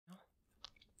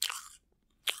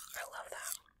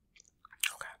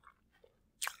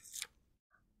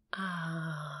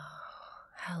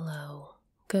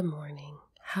Good morning.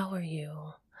 How are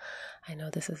you? I know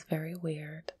this is very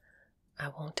weird. I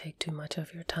won't take too much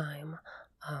of your time.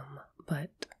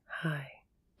 But hi,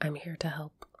 I'm here to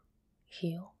help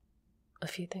heal a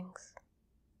few things.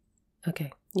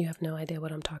 Okay, you have no idea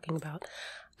what I'm talking about.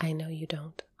 I know you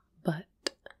don't, but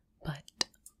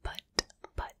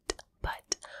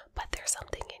there's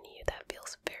something in you that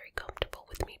feels very comfortable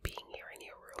with me being here in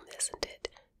your room, isn't it?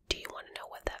 Do you want to know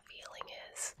what that feeling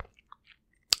is?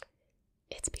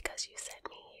 It's because you sent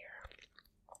me here.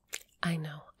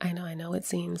 I know it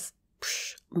seems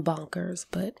bonkers,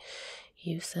 but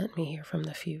you sent me here from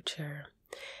the future,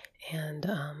 and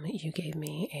you gave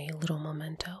me a little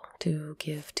memento to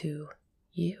give to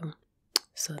you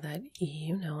so that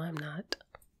you know I'm not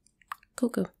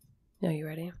cuckoo. Are you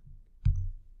ready?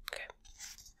 Okay.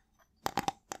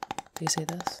 Do you see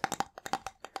this?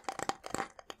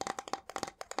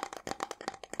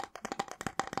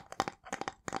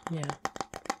 Yeah.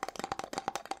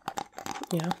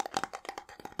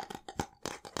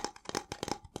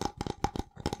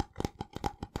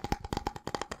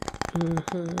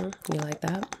 You like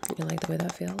that? You like the way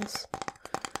that feels?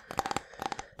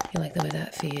 You like the way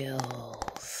that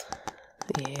feels?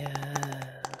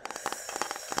 Yes.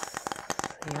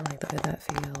 You like the way that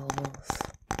feels?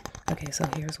 Okay, so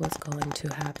here's what's going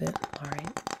to happen,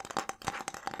 alright?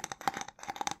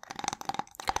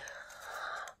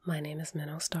 My name is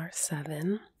Minnow Star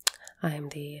 7. I am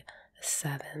the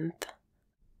 7th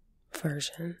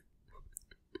version.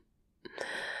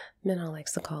 Minnow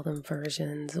likes to call them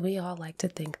versions. We all like to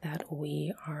think that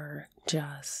we are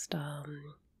just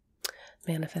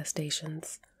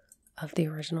manifestations of the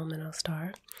original Minnow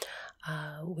Star.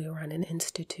 We run an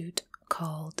institute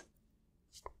called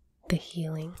the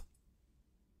Healing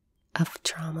of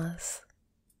Traumas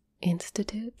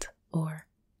Institute, or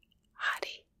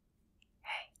HADI.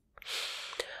 Hey.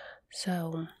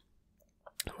 So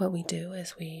what we do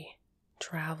is we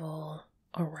travel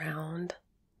around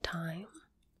time.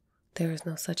 There is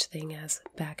no such thing as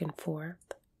back and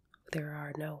forth. There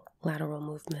are no lateral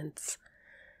movements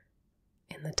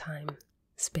in the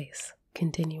time-space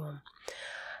continuum.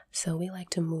 So we like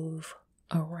to move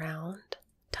around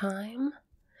time,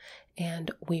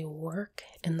 and we work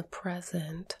in the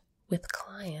present with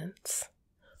clients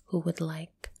who would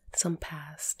like some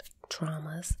past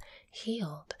traumas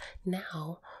healed.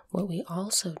 Now, what we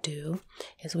also do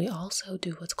is we also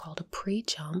do what's called a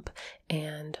pre-jump,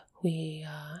 and we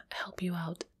help you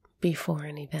out before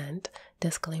an event.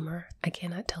 Disclaimer, I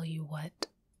cannot tell you what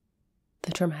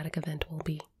the traumatic event will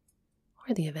be,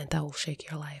 or the event that will shake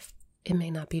your life. It may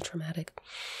not be traumatic.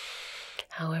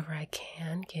 However, I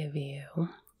can give you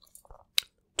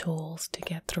tools to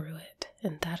get through it,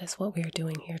 and that is what we are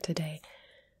doing here today.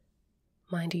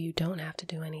 Mind you, you don't have to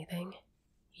do anything.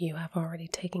 You have already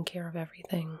taken care of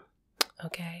everything,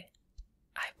 okay?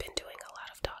 I've been doing a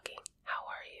lot of talking. How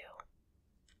are you?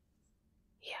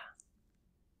 Yeah.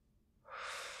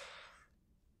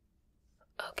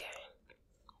 Okay.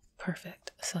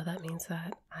 Perfect. So that means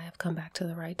that I have come back to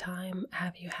the right time.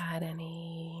 Have you had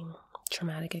any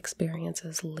traumatic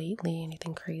experiences lately?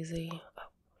 Anything crazy?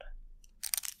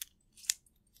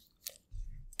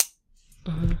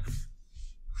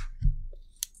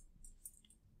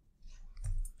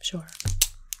 Sure.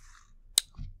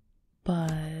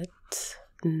 But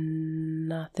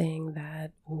nothing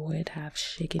that would have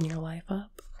shaken your life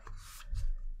up?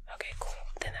 Okay, cool.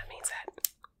 Then that means that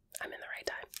I'm in the right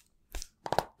time.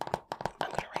 I'm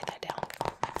going to write that down.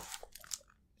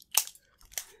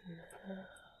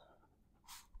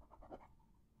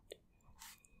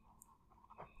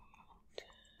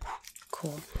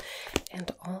 Cool.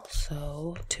 And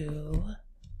also, to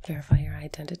verify your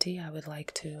identity, I would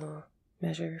like to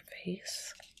measure your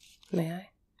face. May I?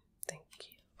 Thank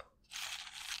you.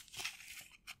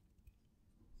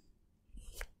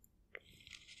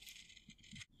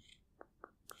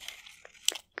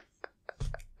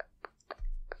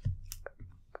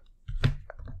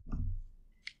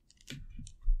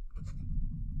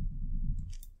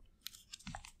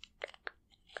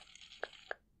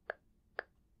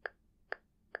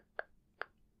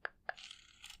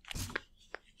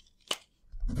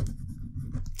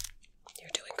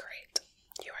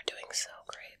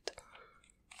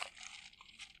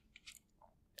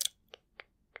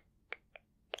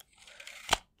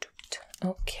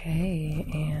 Okay,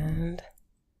 and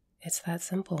it's that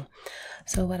simple.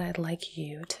 So what I'd like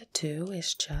you to do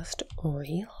is just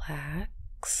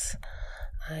relax.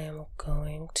 I am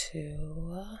going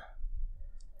to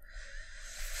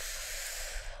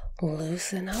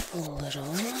loosen up a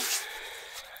little.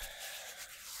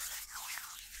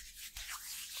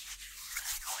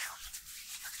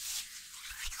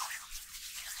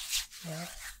 Yeah.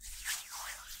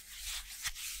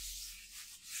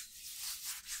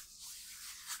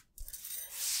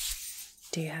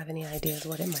 Do you have any ideas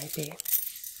what it might be?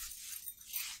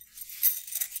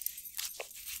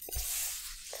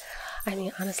 I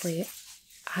mean, honestly,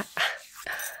 I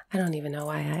don't even know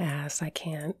why I asked. I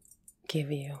can't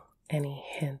give you any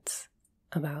hints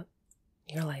about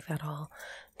your life at all.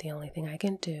 The only thing I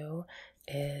can do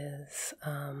is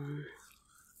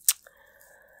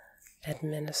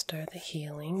administer the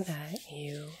healing that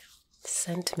you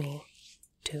sent me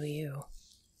to you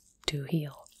to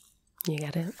heal. You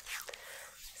get it?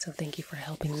 So thank you for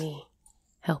helping me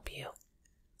help you.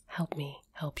 Help me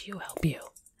help you help you.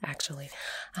 Actually,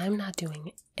 I'm not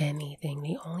doing anything.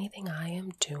 The only thing I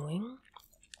am doing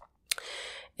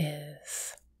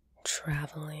is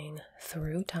traveling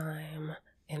through time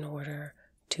in order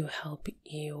to help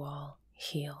you all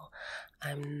heal.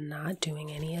 I'm not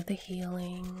doing any of the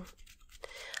healing.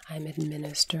 I'm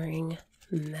administering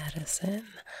medicine.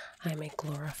 I'm a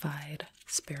glorified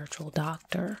spiritual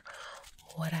doctor.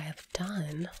 What I have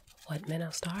done, what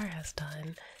Minnow Star has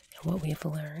done, and what we've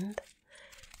learned,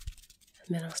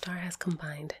 Minnow Star has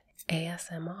combined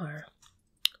ASMR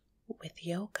with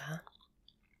yoga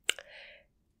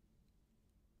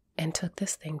and took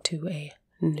this thing to a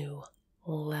new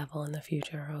level in the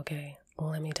future, okay?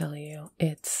 Let me tell you,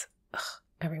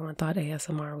 everyone thought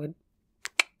ASMR would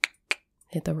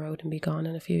hit the road and be gone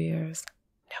in a few years.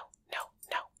 No.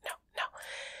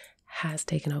 Has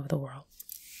taken over the world.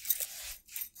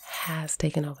 Has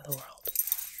taken over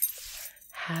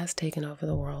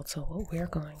the world. So what we're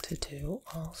going to do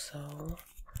also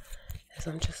is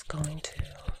I'm just going to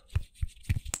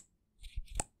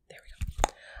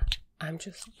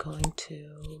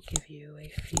give you a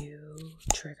few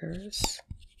triggers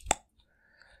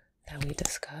that we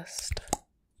discussed.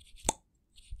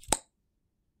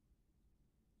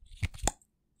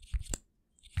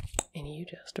 And you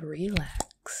just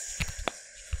relax.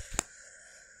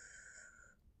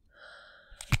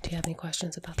 Do you have any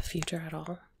questions about the future at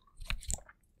all?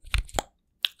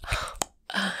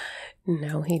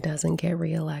 No, he doesn't get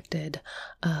reelected.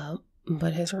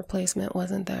 But his replacement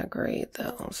wasn't that great,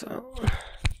 though, so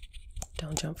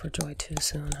don't jump for joy too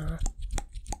soon, huh?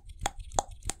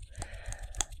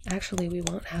 Actually, we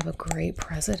won't have a great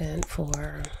president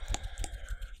for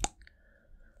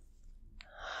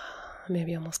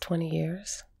maybe almost 20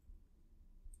 years.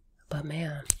 But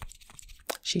man,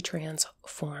 she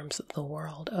transforms the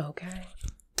world, okay?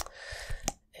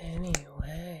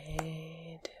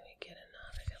 Anyway, did we get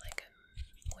enough? I feel like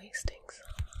I'm wasting some.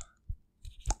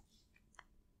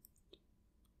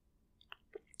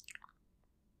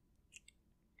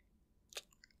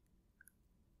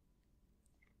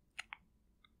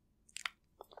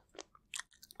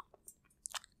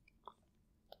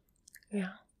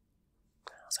 Yeah.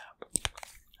 How's that?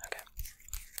 Okay.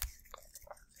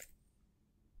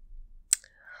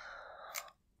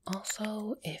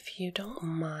 Also, if you don't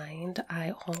mind,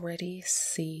 I already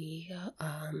see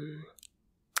a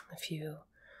few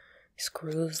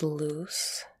screws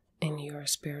loose in your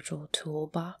spiritual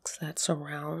toolbox that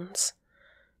surrounds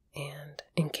and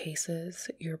encases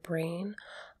your brain.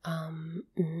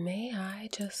 May I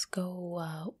just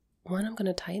go, one, I'm going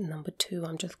to tighten them, but two,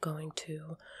 I'm just going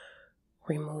to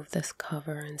remove this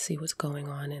cover and see what's going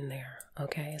on in there.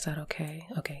 Okay, is that okay?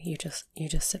 Okay, you just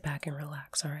sit back and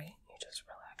relax, all right? You just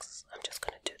relax. I'm just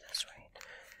gonna do this right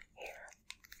here.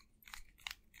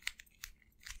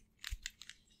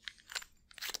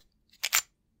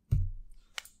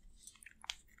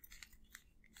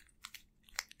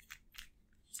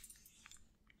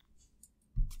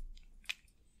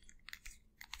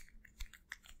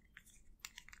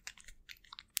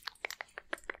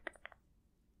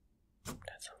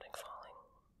 That's something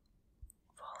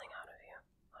falling out of you.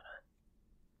 Hold on.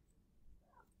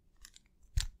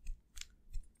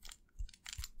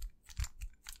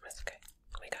 That's okay.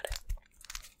 We got it.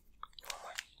 One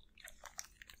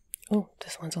more. Oh,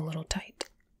 this one's a little tight.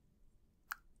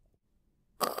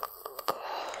 Yeah,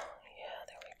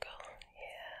 there we go.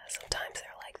 Yeah, sometimes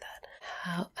they're like that.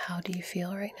 How do you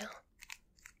feel right now?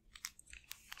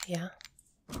 Yeah?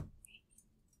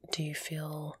 Do you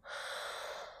feel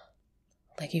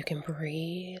like you can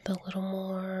breathe a little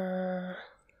more?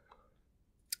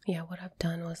 Yeah, what I've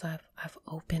done was I've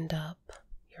opened up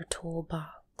your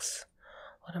toolbox.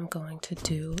 What I'm going to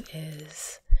do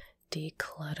is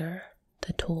declutter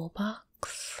the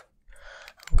toolbox.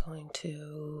 I'm going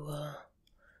to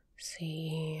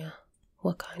see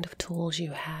what kind of tools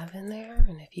you have in there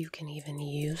and if you can even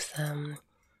use them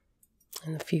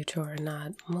in the future or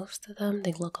not. Most of them,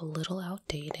 they look a little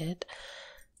outdated.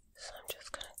 So I'm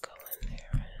just going to go in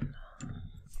there and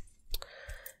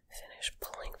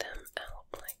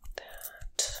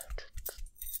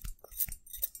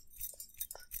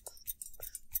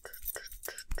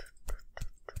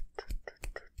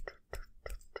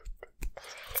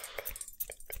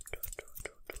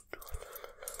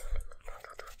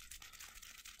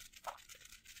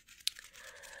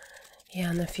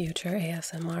Yeah, in the future,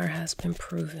 ASMR has been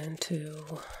proven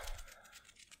to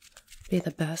be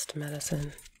the best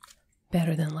medicine,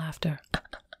 better than laughter.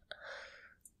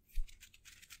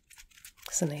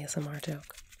 It's an ASMR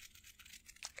joke.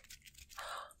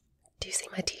 Do you see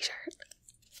my t-shirt?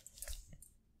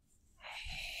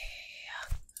 Hey.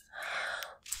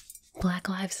 Black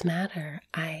Lives Matter.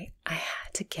 I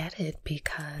had to get it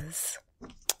because I'm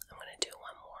gonna do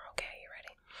one more. Okay, you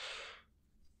ready?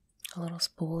 A little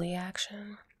spoolie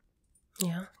action.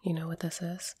 Yeah, you know what this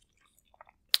is?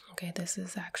 Okay, this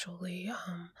is actually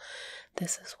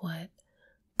this is what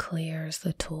clears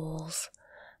the tools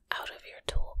out of your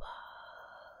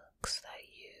toolbox that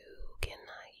you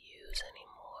cannot use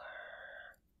anymore.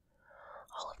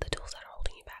 All of the tools that are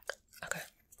holding you back. Okay.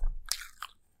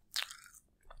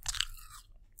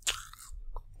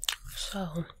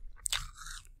 So,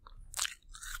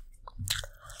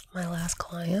 my last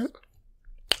client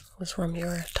was from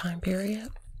your time period.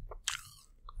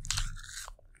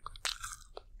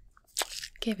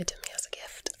 Gave it to me as a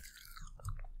gift.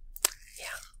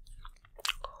 Yeah.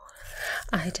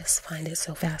 I just find it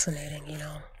so fascinating, you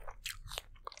know.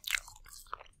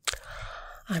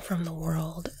 I'm from the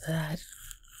world that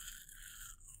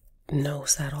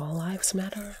knows that all lives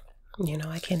matter. You know,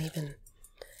 I can't even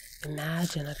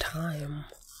imagine a time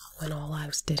when all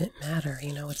lives didn't matter.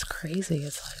 You know, it's crazy.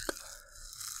 It's like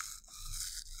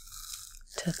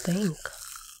to think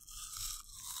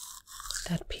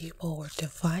that people were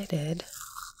divided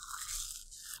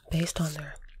based on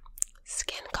their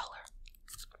skin color.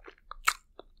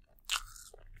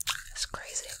 It's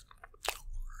crazy.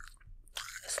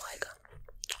 It's like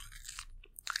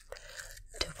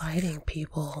dividing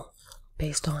people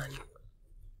based on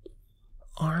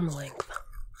arm length.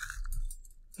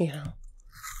 You know,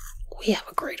 we have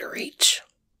a greater reach.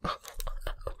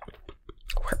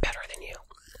 We're better than you.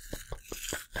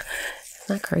 Isn't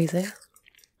that crazy?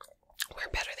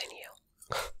 We're better than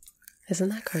you. Isn't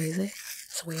that crazy?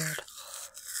 It's weird.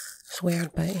 It's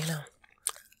weird, but you know,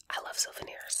 I love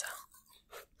souvenirs, so.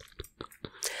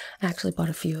 I actually bought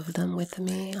a few of them with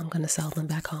me. I'm gonna sell them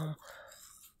back home.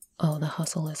 Oh, the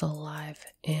hustle is alive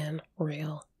and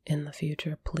real in the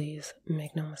future. Please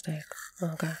make no mistake.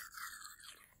 Okay.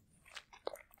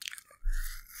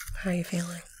 How are you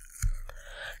feeling?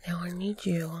 Now I need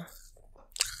you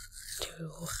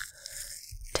to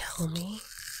tell me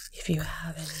if you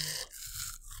have any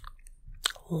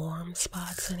warm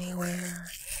spots anywhere,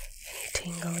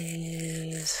 any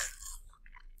tinglies.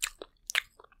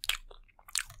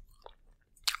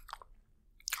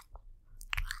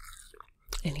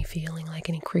 Any feeling like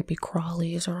any creepy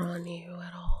crawlies are on you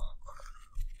at all?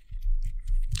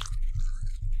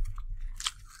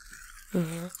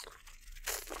 Mm-hmm.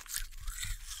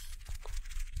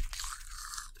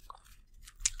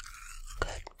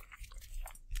 Good.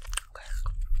 Okay.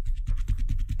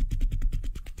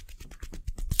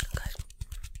 Good.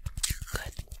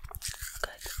 Good.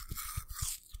 Good.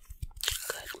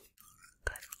 Good.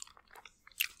 Good.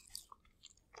 Good.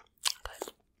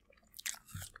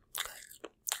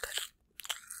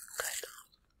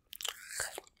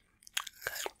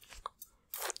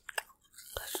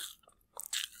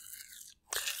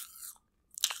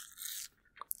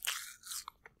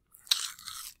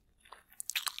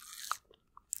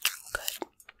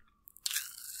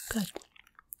 Good.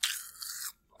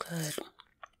 Good.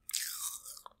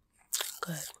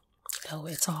 Good. No,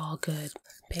 it's all good.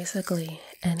 Basically,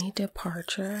 any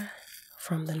departure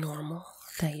from the normal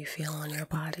that you feel on your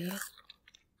body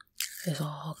is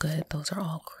all good. Those are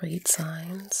all great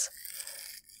signs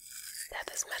that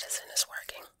this medicine is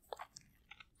working.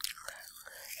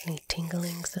 Okay. Any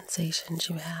tingling sensations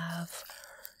you have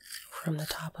from the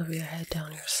top of your head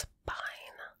down your spine.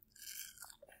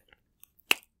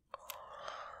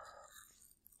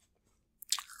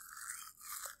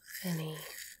 Any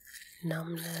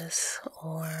numbness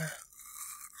or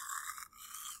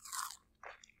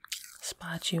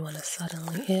spots you want to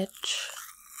suddenly itch.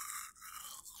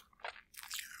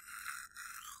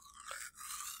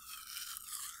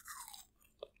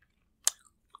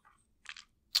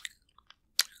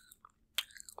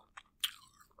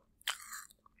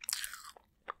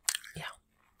 Yeah.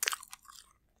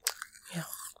 Yeah.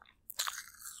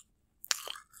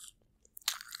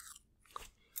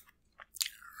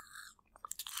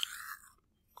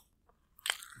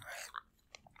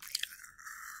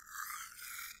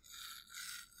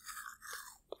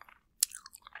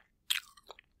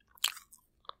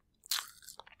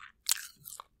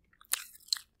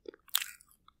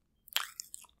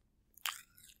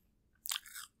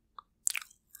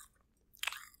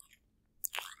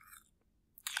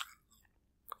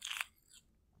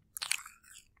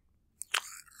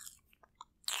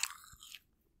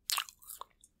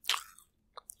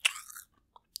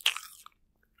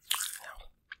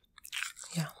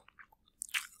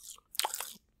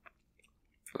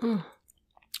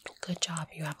 Good job,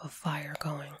 you have a fire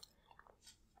going.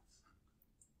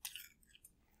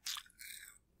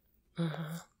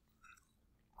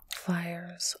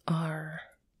 Fires are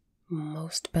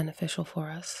most beneficial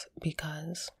for us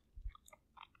because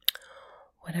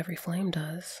what every flame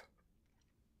does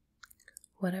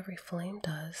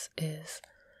is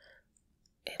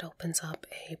it opens up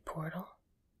a portal.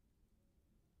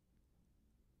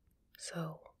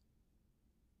 So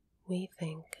we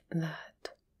think that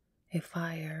a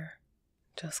fire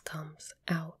just comes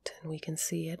out and we can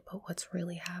see it, but what's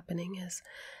really happening is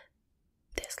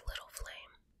this little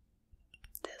flame,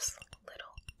 this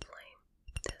little flame,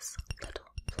 this little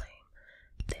flame,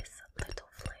 this little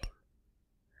flame,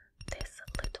 this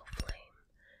little flame,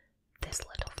 this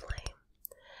little flame.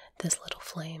 This little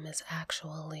flame is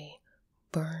actually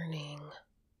burning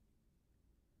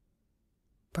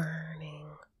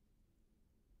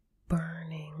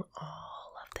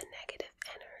all of the negative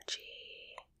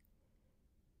energy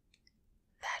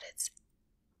that it's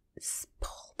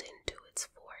pulled into its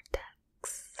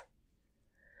vortex.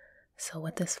 So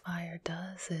what this fire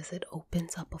does is it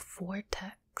opens up a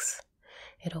vortex.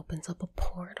 It opens up a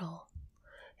portal.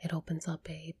 It opens up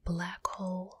a black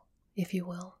hole, if you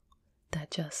will,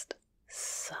 that just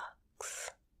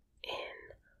sucks in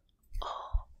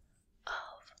all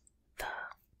of the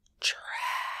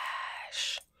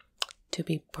trash to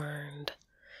be burned.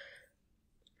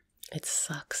 It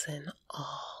sucks in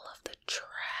all of the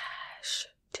trash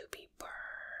to be burned.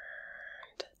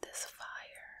 This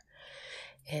fire,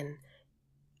 and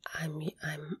I'm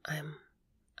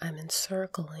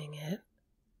encircling it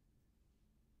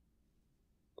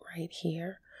right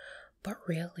here, but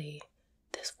really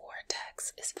this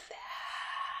vortex is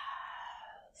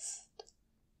vast.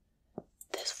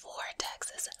 This vortex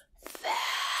is vast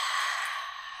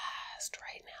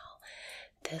right now.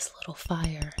 This little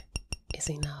fire is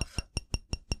enough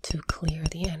to clear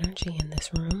the energy in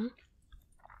this room.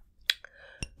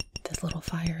 This little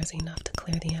fire is enough to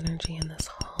clear the energy in this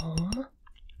home.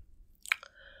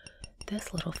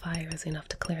 This little fire is enough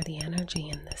to clear the energy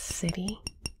in this city,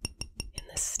 in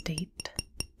this state,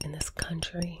 in this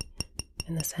country,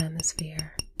 in this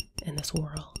hemisphere, in this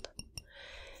world.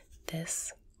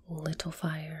 This little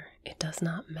fire, it does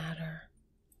not matter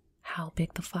how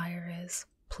big the fire is.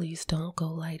 Please don't go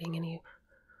lighting any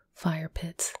fire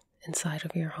pits inside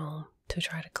of your home to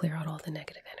try to clear out all the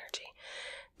negative energy.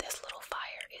 This little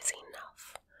fire is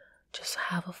enough. Just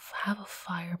have a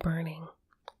fire burning.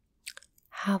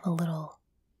 Have a little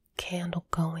candle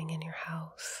going in your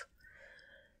house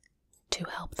to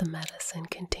help the medicine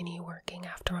continue working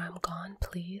after I'm gone,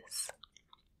 please.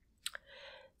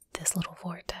 This little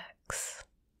vortex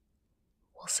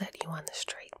will set you on the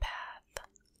straight path.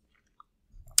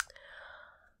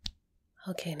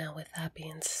 Okay, now with that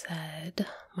being said,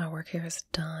 my work here is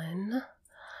done.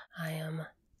 I am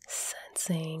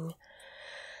sensing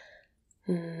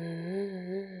the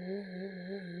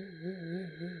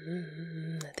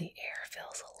air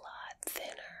feels a lot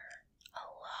thinner.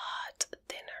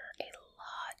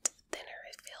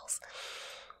 It feels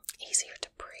easier to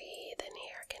breathe in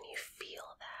here. Can you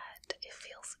feel that? It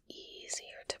feels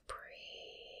easier to breathe.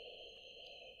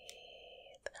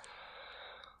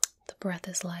 The breath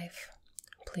is life.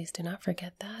 Please do not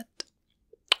forget that.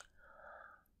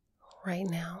 Right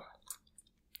now,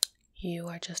 you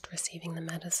are just receiving the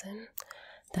medicine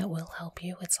that will help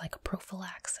you. It's like a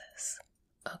prophylaxis,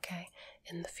 okay?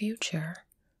 In the future,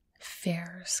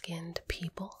 fair-skinned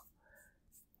people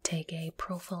take a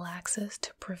prophylaxis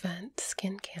to prevent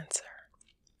skin cancer.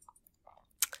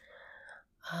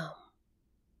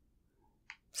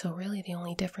 So really the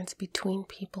only difference between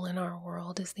people in our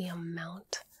world is the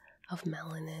amount of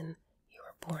melanin you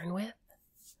were born with.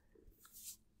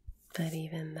 But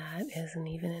even that isn't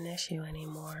even an issue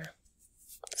anymore.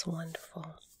 It's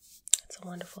wonderful. It's a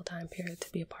wonderful time period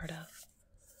to be a part of.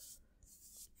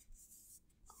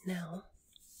 Now,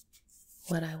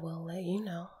 what I will let you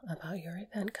know about your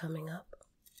event coming up,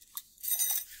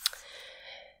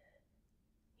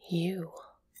 you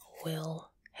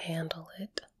will handle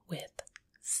it with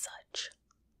such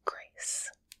grace.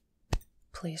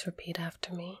 Please repeat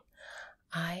after me.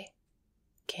 I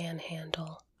can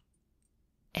handle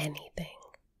anything.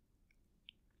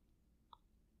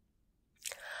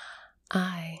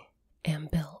 I am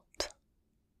built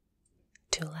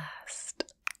to last.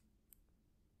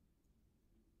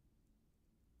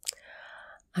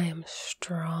 I am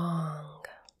strong.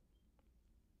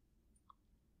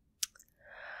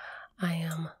 I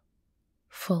am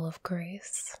full of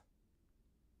grace.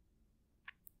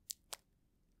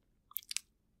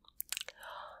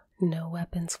 No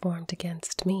weapons formed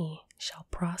against me shall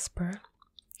prosper.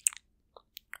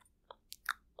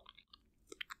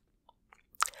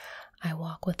 I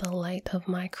walk with the light of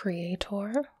my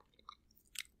Creator.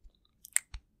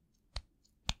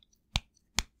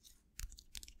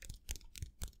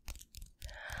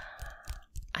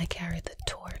 I carry the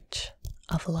torch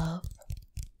of love.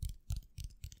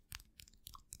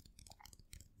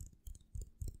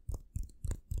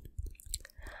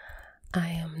 I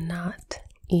am not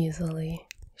easily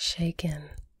shaken.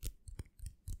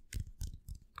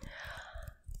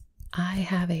 I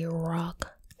have a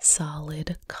rock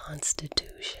solid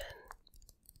constitution.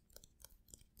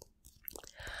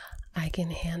 I can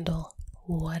handle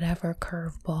whatever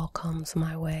curveball comes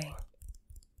my way.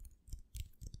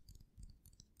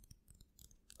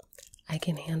 I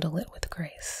can handle it with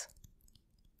grace.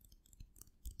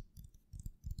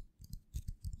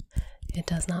 It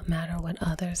does not matter what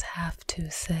others have to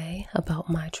say about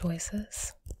my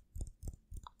choices.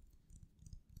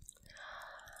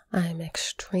 I am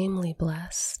extremely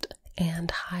blessed and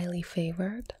highly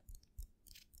favored.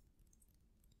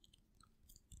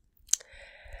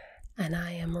 And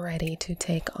I am ready to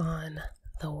take on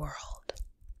the world.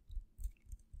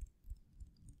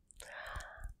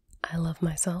 I love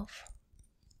myself.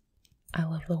 I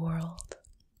love the world.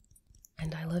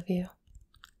 And I love you.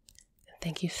 And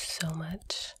thank you so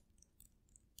much.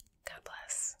 God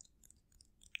bless.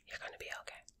 You're going to be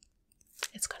okay.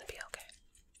 It's going to be okay.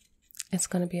 It's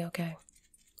going to be okay.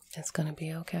 It's going to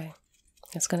be okay.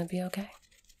 It's going to be okay.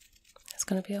 It's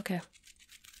going to be okay.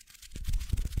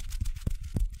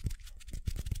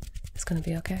 It's going to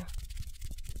be okay.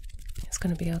 It's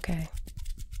going to be okay.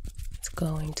 It's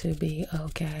going to be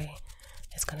okay.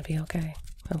 It's going to be okay.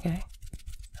 Okay?